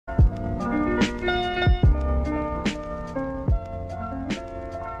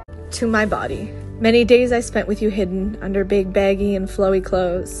to my body. Many days I spent with you hidden under big baggy and flowy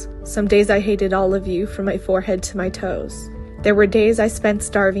clothes. Some days I hated all of you from my forehead to my toes. There were days I spent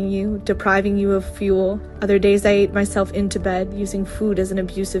starving you, depriving you of fuel. Other days I ate myself into bed, using food as an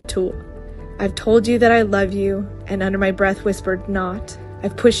abusive tool. I've told you that I love you, and under my breath whispered not.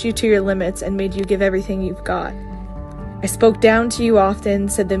 I've pushed you to your limits and made you give everything you've got. I spoke down to you often,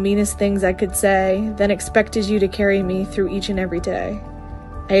 said the meanest things I could say, then expected you to carry me through each and every day.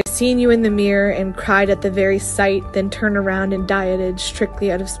 I have seen you in the mirror and cried at the very sight, then turned around and dieted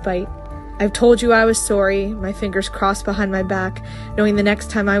strictly out of spite. I've told you I was sorry, my fingers crossed behind my back, knowing the next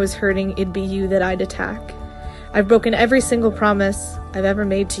time I was hurting, it'd be you that I'd attack. I've broken every single promise I've ever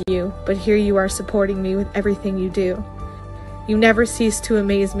made to you, but here you are supporting me with everything you do. You never cease to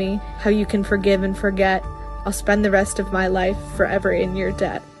amaze me, how you can forgive and forget. I'll spend the rest of my life forever in your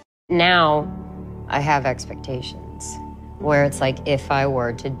debt. Now, I have expectations, where it's like, if I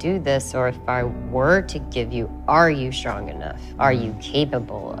were to do this, or if I were to give you, are you strong enough? Are you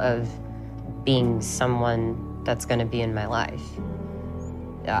capable of being someone that's going to be in my life?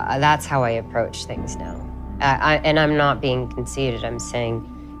 That's how I approach things now. And I'm not being conceited. I'm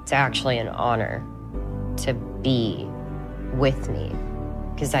saying it's actually an honor to be with me,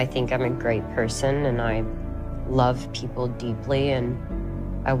 because I think I'm a great person and I love people deeply, and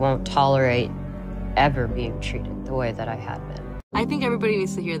I won't tolerate ever being treated the way that I had been. I think everybody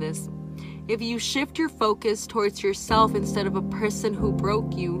needs to hear this. If you shift your focus towards yourself instead of a person who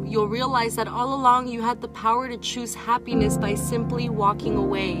broke you, you'll realize that all along you had the power to choose happiness by simply walking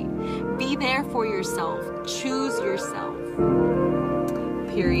away. Be there for yourself. Choose yourself.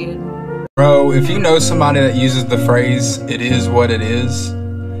 Period. Bro, if you know somebody that uses the phrase, "it is what it is,"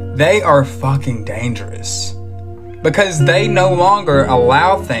 they are fucking dangerous. Because they no longer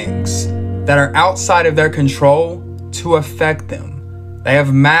allow things that are outside of their control to affect them. They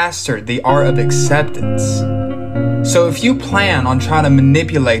have mastered the art of acceptance. So if you plan on trying to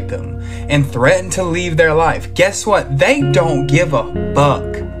manipulate them and threaten to leave their life, guess what? They don't give a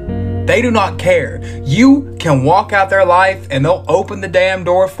fuck. They do not care. You can walk out their life and they'll open the damn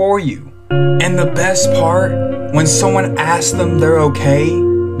door for you. And the best part, when someone asks them they're okay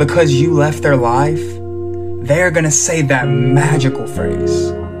because you left their life, they're gonna say that magical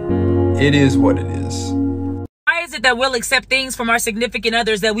phrase. It is what it is. Why is it that we'll accept things from our significant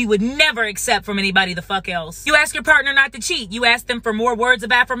others that we would never accept from anybody the fuck else? You ask your partner not to cheat. You ask them for more words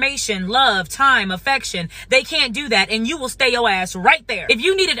of affirmation, love, time, affection. They can't do that, and you will stay your ass right there. If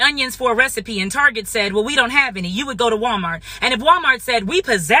you needed onions for a recipe and Target said, well, we don't have any, you would go to Walmart. And if Walmart said, we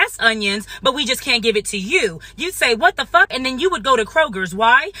possess onions, but we just can't give it to you, you'd say, what the fuck? And then you would go to Kroger's.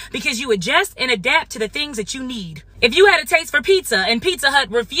 Why? Because you adjust and adapt to the things that you need. If you had a taste for pizza and Pizza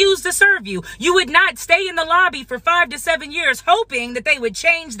Hut refused to serve you, you would not stay in the lobby for 5 to 7 years hoping that they would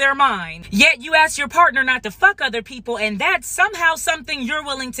change their mind. Yet you ask your partner not to fuck other people, and that's somehow something you're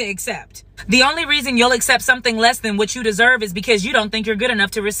willing to accept. The only reason you'll accept something less than what you deserve is because you don't think you're good enough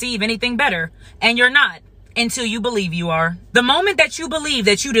to receive anything better. And you're not. Until you believe you are. The moment that you believe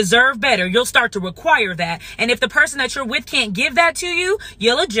that you deserve better, you'll start to require that. And if the person that you're with can't give that to you,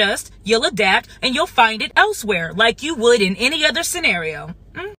 you'll adjust, you'll adapt, and you'll find it elsewhere, like you would in any other scenario.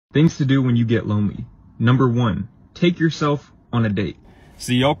 Things to do when you get lonely. Number 1, take yourself on a date.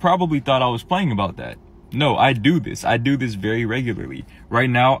 See, y'all probably thought I was playing about that. No, I do this. I do this very regularly. Right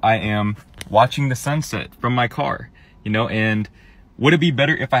now, I am watching the sunset from my car, and would it be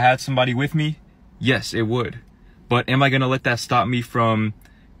better if I had somebody with me? Yes, it would. But am I going to let that stop me from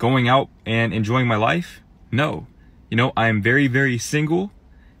going out and enjoying my life? No. I am very, very single,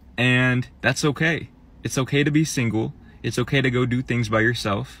 and that's okay. It's okay to be single. It's okay to go do things by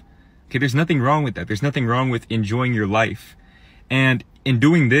yourself. Okay, there's nothing wrong with that. There's nothing wrong with enjoying your life. And in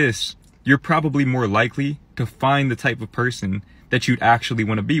doing this, you're probably more likely to find the type of person that you'd actually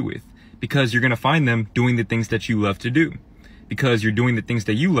want to be with, because you're going to find them doing the things that you love to do, because you're doing the things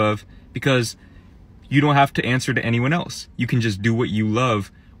that you love, because you don't have to answer to anyone else. You can just do what you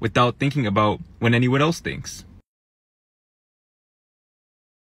love without thinking about what anyone else thinks.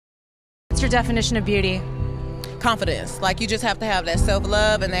 What's your definition of beauty? Confidence. Like, you just have to have that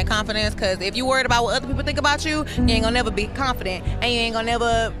self-love and that confidence, because if you're worried about what other people think about you, you ain't gonna never be confident and you ain't gonna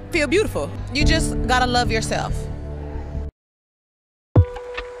never feel beautiful. You just gotta love yourself.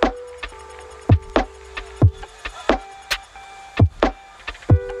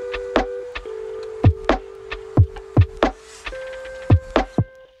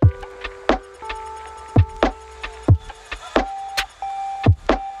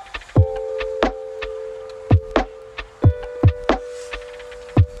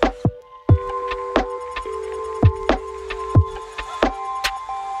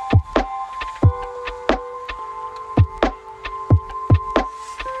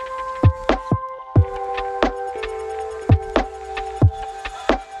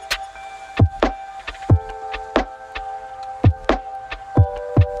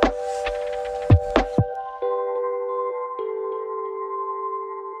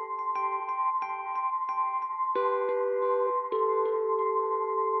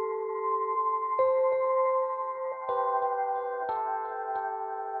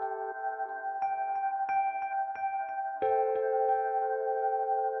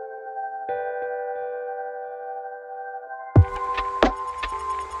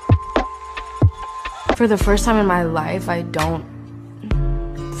 For the first time in my life, I don't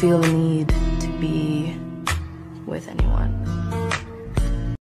feel the need to be with anyone.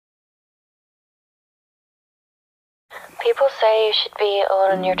 People say you should be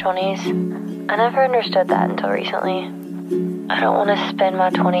alone in your 20s. I never understood that until recently. I don't want to spend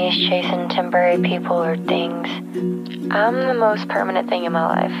my 20s chasing temporary people or things. I'm the most permanent thing in my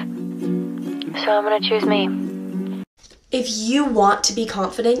life. So I'm going to choose me. If you want to be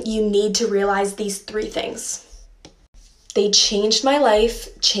confident, you need to realize these 3 things. They changed my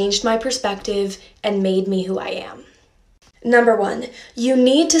life, changed my perspective, and made me who I am. Number 1, you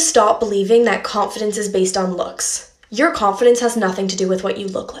need to stop believing that confidence is based on looks. Your confidence has nothing to do with what you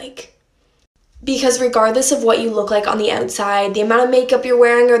look like. Because regardless of what you look like on the outside, the amount of makeup you're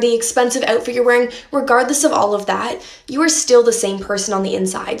wearing or the expensive outfit you're wearing, regardless of all of that, you are still the same person on the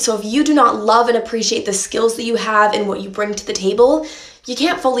inside. So if you do not love and appreciate the skills that you have and what you bring to the table, you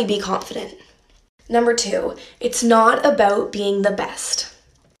can't fully be confident. Number 2, it's not about being the best.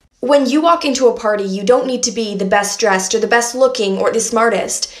 When you walk into a party, you don't need to be the best dressed or the best looking or the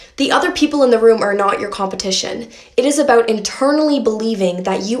smartest. The other people in the room are not your competition. It is about internally believing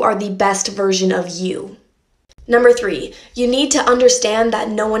that you are the best version of you. Number 3, you need to understand that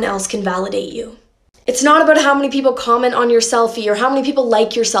no one else can validate you. It's not about how many people comment on your selfie or how many people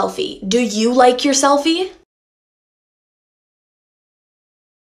like your selfie. Do you like your selfie?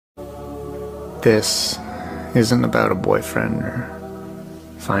 This isn't about a boyfriend or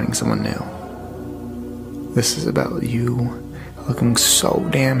finding someone new. This is about you looking so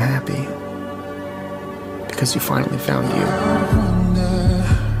damn happy because you finally found you.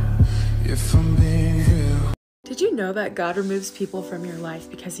 Did you know that God removes people from your life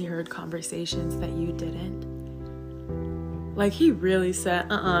because he heard conversations that you didn't? Like he really said,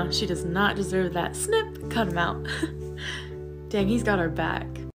 she does not deserve that. Snip, cut him out. Dang, he's got our back.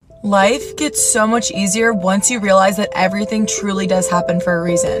 Life gets so much easier once you realize that everything truly does happen for a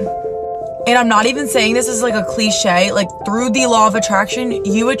reason. And I'm not even saying this as like a cliche, like through the law of attraction,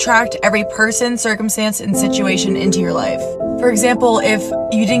 you attract every person, circumstance, and situation into your life. For example, if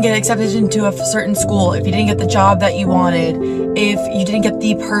you didn't get accepted into a certain school, if you didn't get the job that you wanted, if you didn't get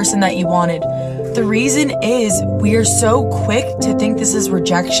the person that you wanted, the reason is we are so quick to think this is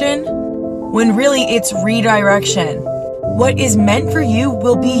rejection when really it's redirection. What is meant for you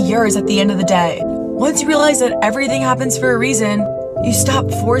will be yours at the end of the day. Once you realize that everything happens for a reason, you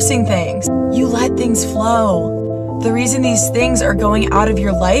stop forcing things. You let things flow. The reason these things are going out of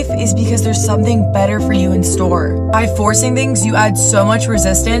your life is because there's something better for you in store. By forcing things, you add so much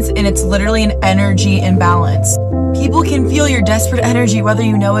resistance and it's literally an energy imbalance. People can feel your desperate energy whether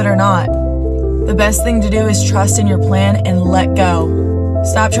you know it or not. The best thing to do is trust in your plan and let go.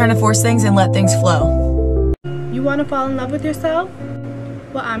 Stop trying to force things and let things flow. You want to fall in love with yourself?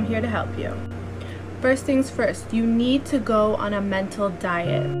 Well, I'm here to help you. First things first, you need to go on a mental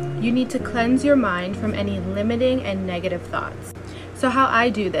diet. You need to cleanse your mind from any limiting and negative thoughts. So how I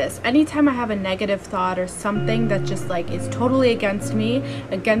do this, anytime I have a negative thought or something that just like is totally against me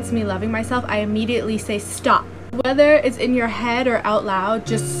loving myself, I immediately say stop. Whether it's in your head or out loud,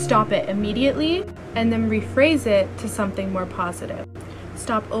 just stop it immediately and then rephrase it to something more positive.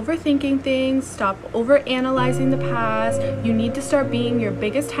 Stop overthinking things, stop overanalyzing the past. You need to start being your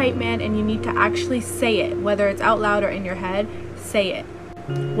biggest hype man and you need to actually say it. Whether it's out loud or in your head, say it.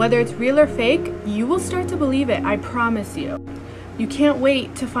 Whether it's real or fake, you will start to believe it, I promise you. You can't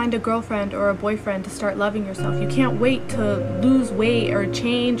wait to find a girlfriend or a boyfriend to start loving yourself. You can't wait to lose weight or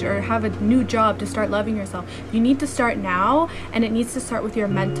change or have a new job to start loving yourself. You need to start now, and it needs to start with your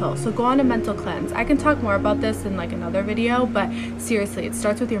mental. So go on a mental cleanse. I can talk more about this in like another video, but seriously, it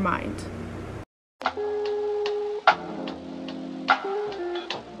starts with your mind.